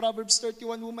 na-achieve mo yung Proverbs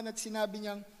 31 woman at sinabi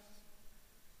niyang,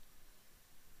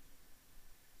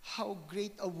 how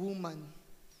great a woman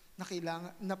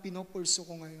na pinopurso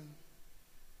ko ngayon.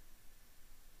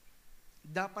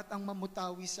 Dapat ang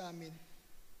mamutawi sa amin,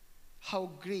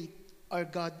 how great our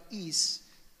God is,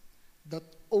 that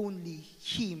only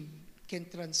Him can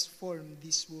transform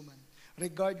this woman,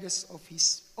 regardless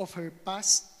of her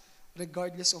past,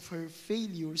 regardless of her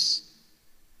failures,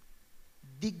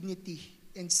 dignity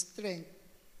and strength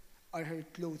are her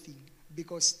clothing,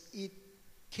 because it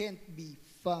can't be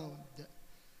found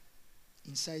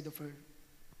inside of her.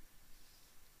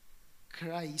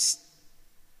 Christ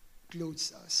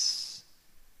clothes us.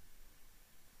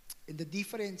 And the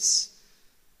difference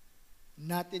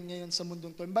natin ngayon sa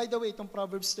mundong to. And by the way, itong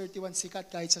Proverbs 31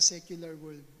 sikat kahit sa secular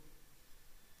world.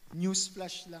 News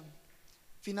flash lang.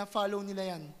 Fina-follow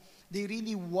nila yan. They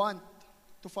really want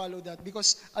to follow that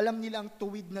because alam nila ang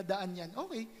tuwid na daan yan.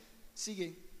 Okay,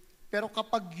 sige. Pero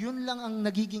kapag yun lang ang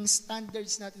nagiging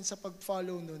standards natin sa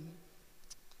pag-follow nun,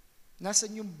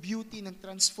 nasan yung beauty ng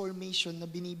transformation na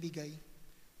binibigay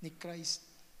ni Christ?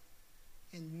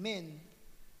 And men,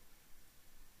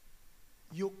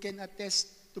 you can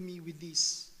attest to me with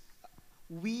this.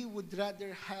 We would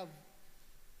rather have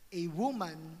a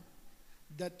woman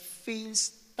that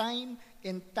fails time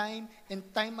and time and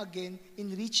time again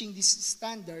in reaching these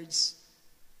standards,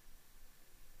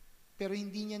 pero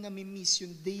hindi niya nami-miss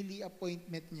yung daily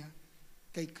appointment niya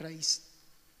kay Christ.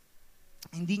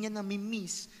 Hindi niya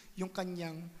nami-miss yung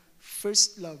kanyang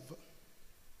first love.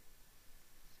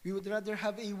 We would rather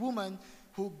have a woman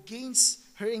who gains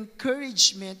her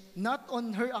encouragement not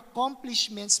on her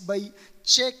accomplishments by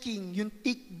checking yung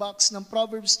tick box ng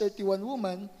Proverbs 31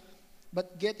 woman,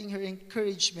 but getting her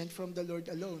encouragement from the Lord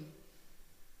alone.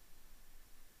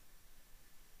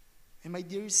 And my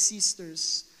dear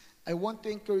sisters, I want to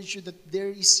encourage you that there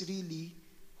is really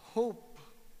hope.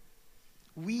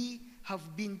 We have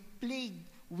been plagued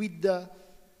with the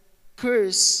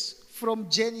curse from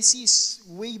Genesis,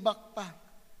 way back pa.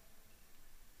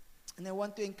 And I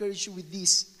want to encourage you with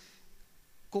this.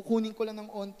 Kukunin ko lang ng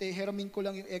onte, heramin ko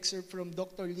lang yung excerpt from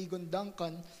Dr. Ligon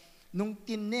Duncan, nung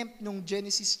tinempt nung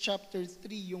Genesis chapter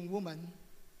 3 yung woman,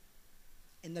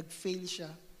 and nag-fail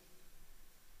siya.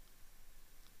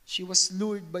 She was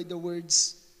lured by the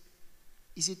words,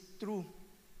 "Is it true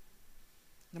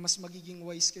na mas magiging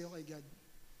wise kayo kay God?"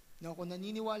 Na kung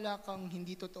naniniwala kang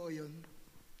hindi totoo yun,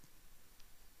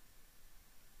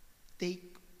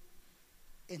 take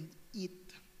and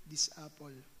eat this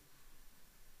apple.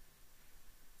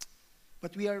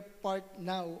 But we are part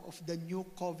now of the new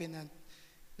covenant.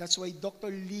 That's why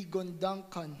Dr. Ligon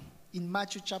Duncan, in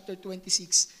Matthew chapter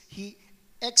 26, he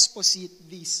exposit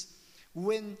this.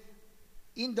 When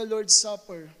in the Lord's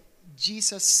Supper,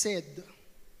 Jesus said,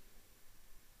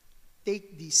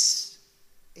 "Take this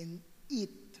and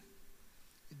eat.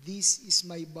 This is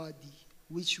my body,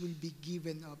 which will be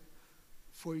given up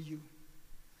for you."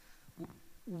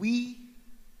 We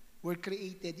were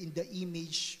created in the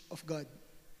image of God.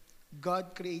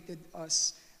 God created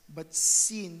us, but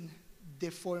sin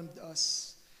deformed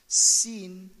us.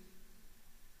 Sin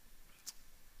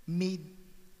made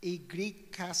a great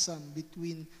chasm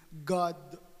between God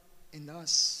and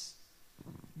us.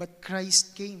 But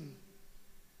Christ came,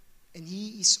 and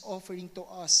He is offering to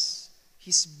us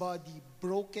His body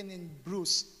broken and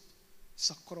bruised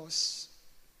sa cross.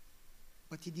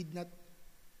 But He did not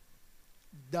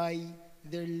die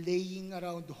there laying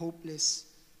around hopeless.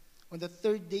 On the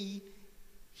third day,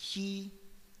 He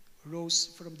rose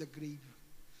from the grave.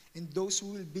 And those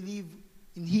who will believe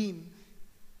in Him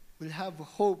will have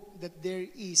hope that there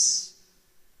is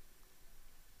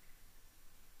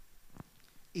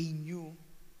a new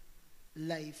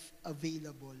life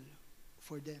available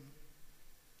for them.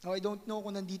 Now, I don't know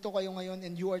kung nandito kayo ngayon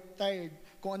and you are tired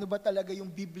kung ano ba talaga yung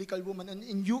biblical woman.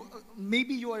 And you,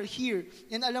 maybe you are here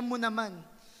and alam mo naman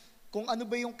kung ano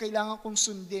ba yung kailangan kong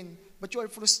sundin, but you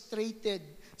are frustrated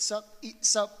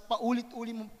sa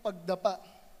paulit-ulit mong pagdapa.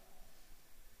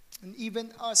 And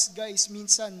even us, guys,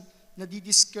 minsan,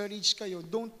 nadi-discourage kayo.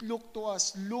 Don't look to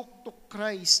us. Look to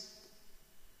Christ.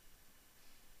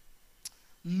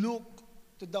 Look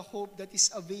to the hope that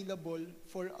is available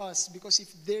for us. Because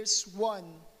if there's one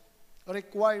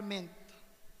requirement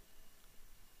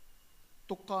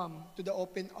to come to the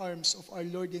open arms of our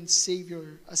Lord and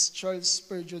Savior, as Charles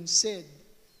Spurgeon said,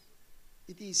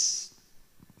 it is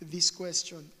this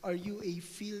question: are you a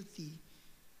filthy,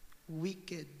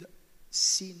 wicked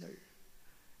sinner?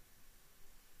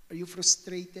 Are you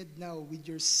frustrated now with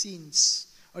your sins?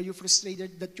 Are you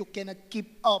frustrated that you cannot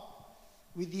keep up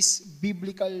with this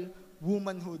biblical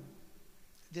womanhood?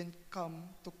 Then come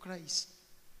to Christ.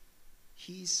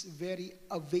 He is very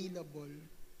available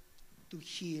to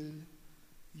heal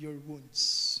your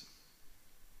wounds.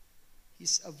 He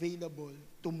is available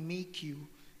to make you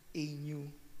a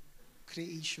new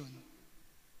creation.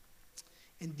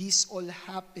 And this all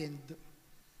happened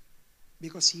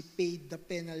because He paid the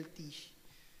penalty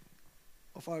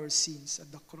of our sins at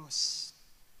the cross.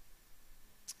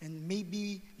 And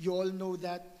maybe you all know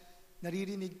that,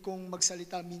 naririnig kong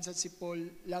magsalita minsan si Paul,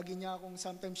 lagi niya akong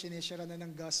sometimes sineshare na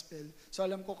ng gospel. So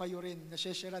alam ko kayo rin,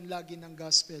 nasesharean lagi ng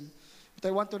gospel. But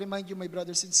I want to remind you, my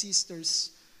brothers and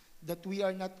sisters, that we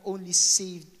are not only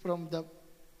saved from the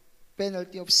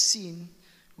penalty of sin,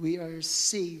 we are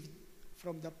saved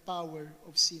from the power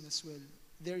of sin as well.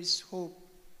 There is hope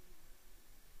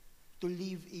to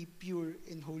live a pure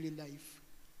and holy life.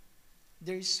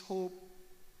 There is hope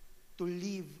to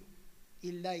live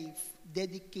a life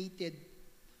dedicated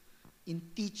in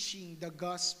teaching the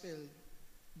gospel,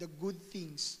 the good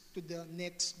things to the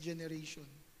next generation.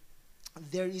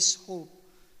 There is hope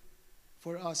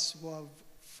for us who have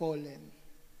fallen,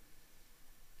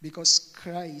 because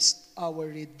Christ, our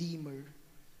Redeemer,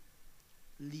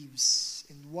 lives.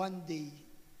 And one day,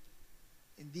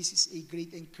 and this is a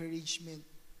great encouragement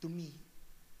to me,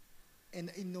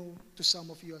 and I know to some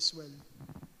of you as well,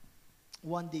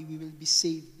 one day we will be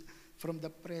saved from the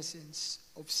presence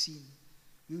of sin.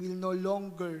 We will no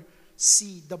longer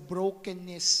see the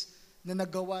brokenness na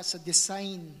nagawa sa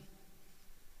design,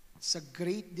 sa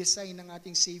great design ng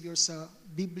ating Savior sa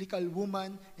biblical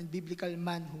woman and biblical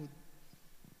manhood.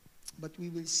 But we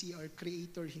will see our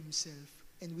Creator Himself,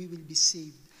 and we will be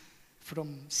saved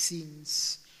from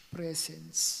sin's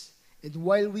presence. And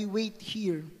while we wait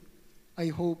here,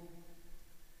 I hope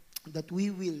that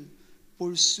we will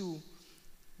pursue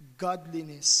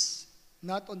godliness,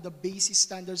 not on the basic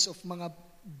standards of mga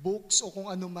books o kung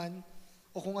ano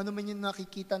man yung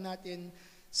nakikita natin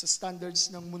sa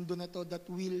standards ng mundo na to that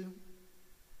will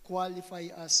qualify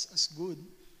us as good.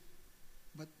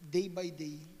 But day by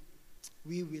day,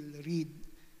 we will read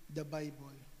the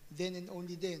Bible. Then and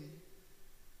only then,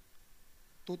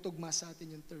 tutugma sa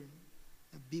atin yung term,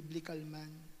 a biblical man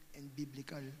and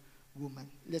biblical woman.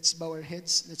 Let's bow our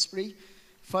heads. Let's pray.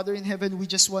 Father in heaven, we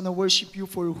just want to worship you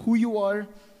for who you are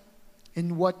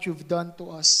and what you've done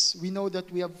to us. We know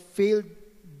that we have failed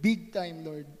big time,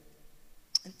 Lord.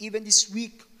 And even this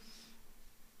week,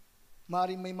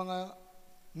 maaaring may mga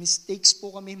mistakes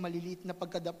po kami, maliliit na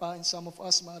pagkadapa, and some of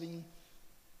us, maaaring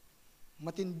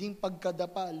matinding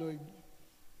pagkadapa, Lord.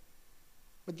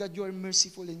 But God, you are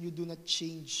merciful and you do not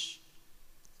change.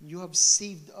 You have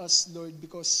saved us, Lord,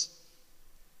 because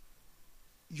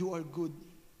you are good,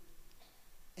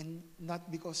 and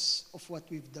not because of what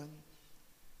we've done.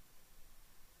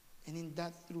 And in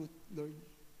that truth, Lord,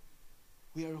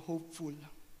 we are hopeful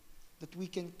that we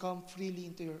can come freely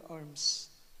into your arms.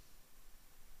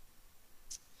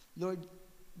 Lord,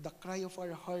 the cry of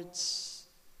our hearts,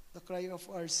 the cry of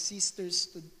our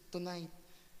sisters tonight,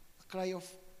 the cry of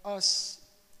us,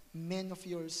 men of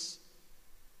yours,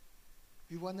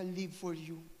 we want to live for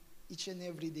you each and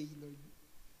every day, Lord.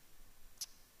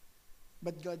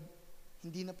 But God,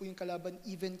 hindi na po yung kalaban,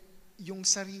 even yung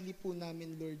sarili po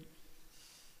namin, Lord,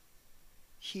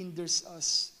 hinders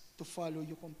us to follow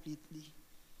you completely.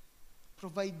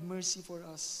 Provide mercy for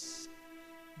us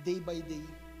day by day.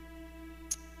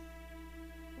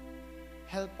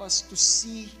 Help us to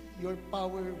see your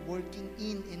power working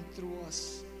in and through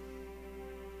us.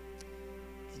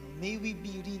 And may we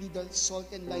be really the salt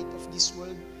and light of this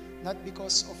world, not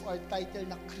because of our title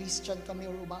na Christian kami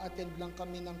or uma-attend lang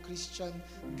kami ng Christian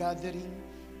gathering,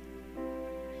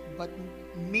 but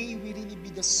may we really be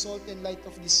the salt and light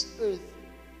of this earth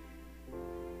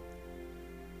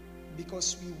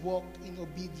because we walk in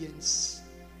obedience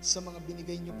sa mga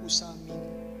binigay niyo po sa amin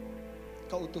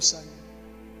kautusan.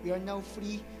 We are now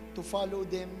free to follow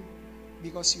them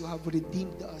because you have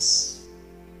redeemed us.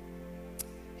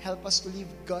 Help us to live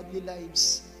godly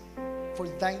lives, for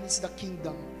thine is the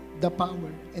kingdom, the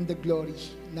power, and the glory,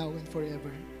 now and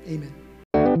forever. Amen.